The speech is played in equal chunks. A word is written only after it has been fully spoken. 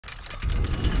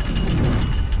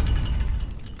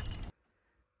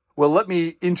Well, let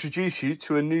me introduce you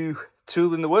to a new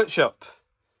tool in the workshop.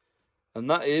 And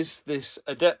that is this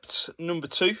Adept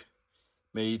No.2,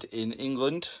 made in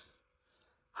England,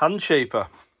 hand shaper.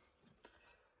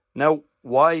 Now,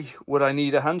 why would I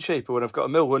need a hand shaper when I've got a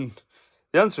mill? And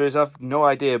the answer is I've no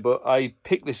idea, but I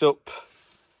picked this up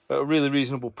at a really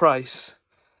reasonable price.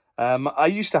 I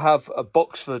used to have a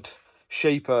Boxford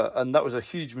shaper, and that was a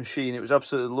huge machine. It was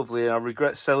absolutely lovely, and I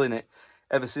regret selling it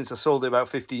ever since I sold it about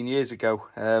 15 years ago.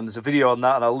 There's a video on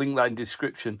that, and I'll link that in the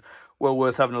description. Well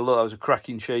worth having a look. That was a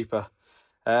cracking shaper.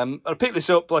 I picked this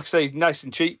up, like I say, nice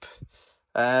and cheap,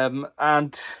 and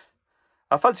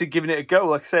I fancied giving it a go.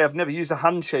 Like I say, I've never used a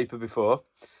hand shaper before.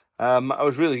 I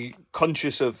was really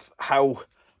conscious of how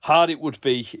hard it would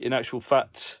be, in actual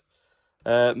fact,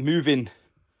 moving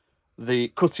the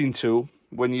cutting tool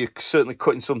when you're certainly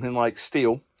cutting something like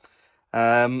steel.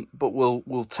 But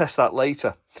we'll test that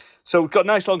later. So we've got a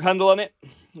nice long handle on it.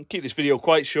 I'll keep this video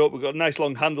quite short. We've got a nice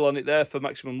long handle on it there for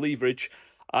maximum leverage.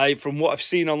 From what I've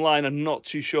seen online, I'm not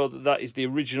too sure that that is the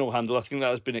original handle. I think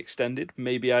that has been extended.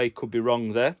 Maybe I could be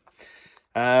wrong there.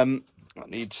 That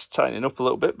needs tightening up a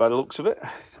little bit by the looks of it.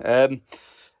 Then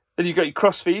you've got your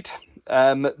crossfeed.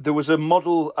 There was a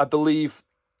model, I believe,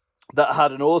 that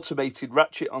had an automated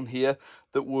ratchet on here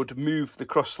that would move the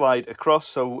cross slide across.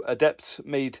 So Adept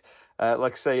made,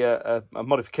 like I say, a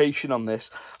modification on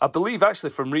this. I believe,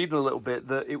 actually, from reading a little bit,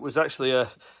 that it was actually an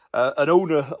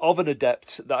owner of an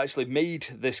Adept that actually made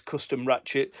this custom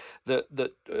ratchet that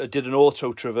did an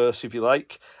auto traverse, if you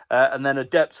like. And then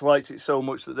Adept liked it so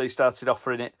much that they started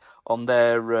offering it on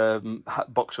their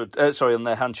on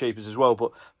their hand shapers as well.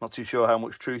 But I'm not too sure how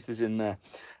much truth is in there.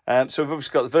 So we've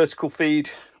obviously got the vertical feed,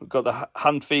 we've got the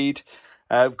hand feed,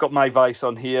 we've got my vise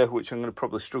on here, which I'm going to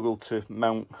probably struggle to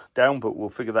mount down, but we'll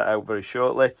figure that out very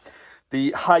shortly.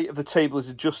 The height of the table is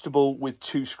adjustable with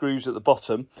 2 screws at the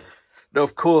bottom. Now,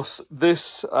 of course,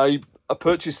 this, I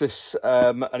purchased this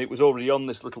and it was already on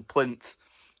this little plinth,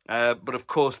 but of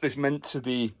course this meant to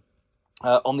be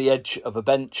on the edge of a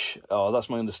bench. Oh, that's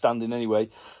my understanding anyway.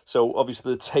 So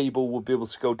obviously the table will be able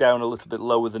to go down a little bit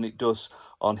lower than it does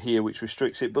on here, which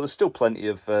restricts it. But there's still plenty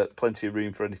of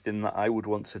room for anything that I would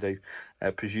want to do,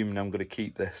 presuming I'm going to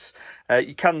keep this.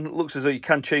 Looks as though you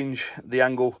can change the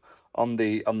angle on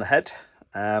the head.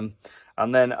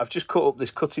 And then I've just cut up this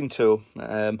cutting tool.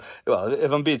 Well,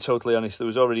 if I'm being totally honest, there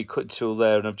was already a cutting tool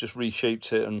there, and I've just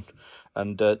reshaped it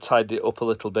and tidied it up a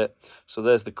little bit. So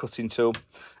there's the cutting tool.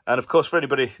 And of course, for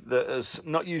anybody that has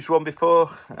not used one before,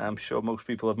 I'm sure most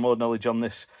people have more knowledge on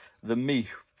this than me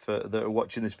that are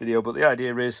watching this video. But the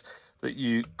idea is that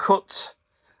you cut,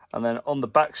 and then on the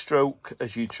backstroke,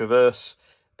 as you traverse,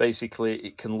 basically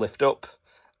it can lift up.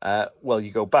 Well, you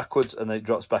go backwards, and then it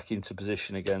drops back into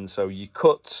position again. So you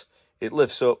cut, it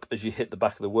lifts up as you hit the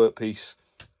back of the workpiece,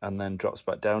 and then drops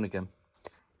back down again.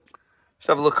 Just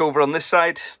have a look over on this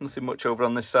side. Nothing much over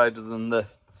on this side other than the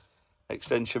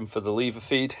extension for the lever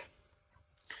feed.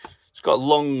 It's got a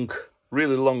long,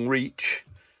 really long reach,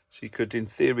 so you could, in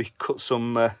theory, cut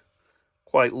some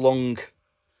quite long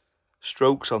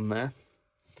strokes on there.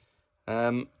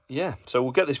 Yeah, so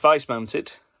we'll get this vise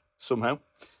mounted somehow,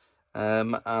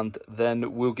 and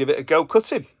then we'll give it a go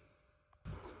cutting.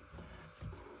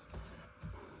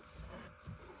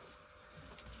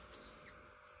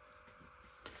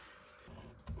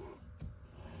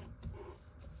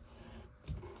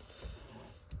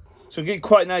 So I'm getting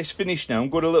quite a nice finish now. I'm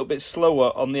going a little bit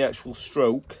slower on the actual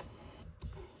stroke.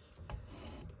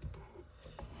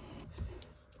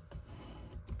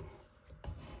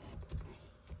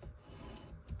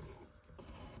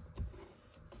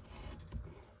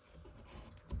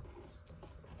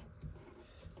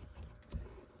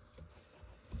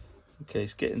 Okay,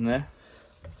 it's getting there.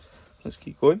 Let's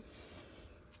keep going.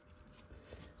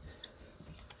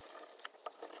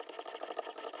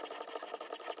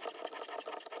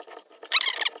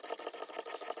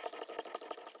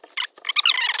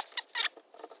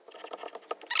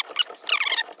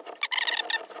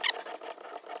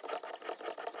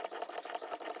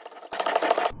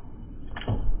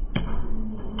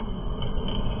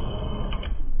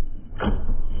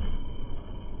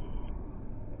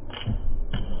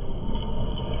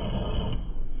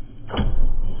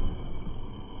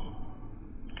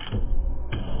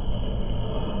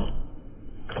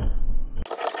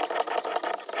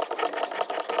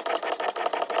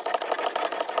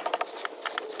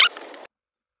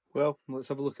 Well, let's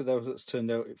have a look at those that's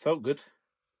turned out. It felt good.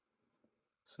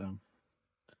 So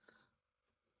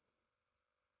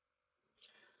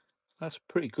that's a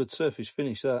pretty good surface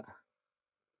finish, that.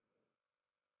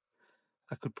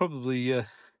 I could probably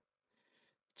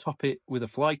top it with a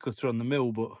fly cutter on the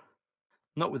mill, but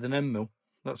not with an end mill.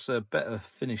 That's a better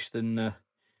finish than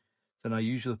I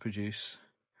usually produce.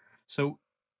 So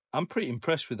I'm pretty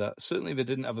impressed with that. Certainly if I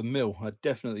didn't have a mill, I'd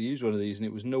definitely use one of these, and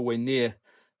it was nowhere near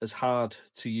as hard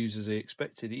to use as I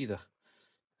expected either.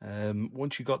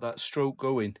 Once you got that stroke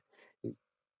going, it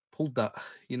pulled that,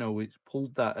 it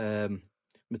pulled that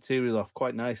material off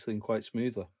quite nicely and quite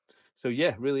smoothly. So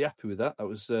yeah, really happy with that. That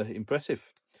was impressive.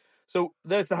 So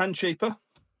there's the hand shaper.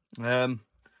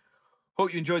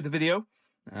 Hope you enjoyed the video,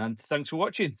 and thanks for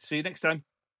watching. See you next time.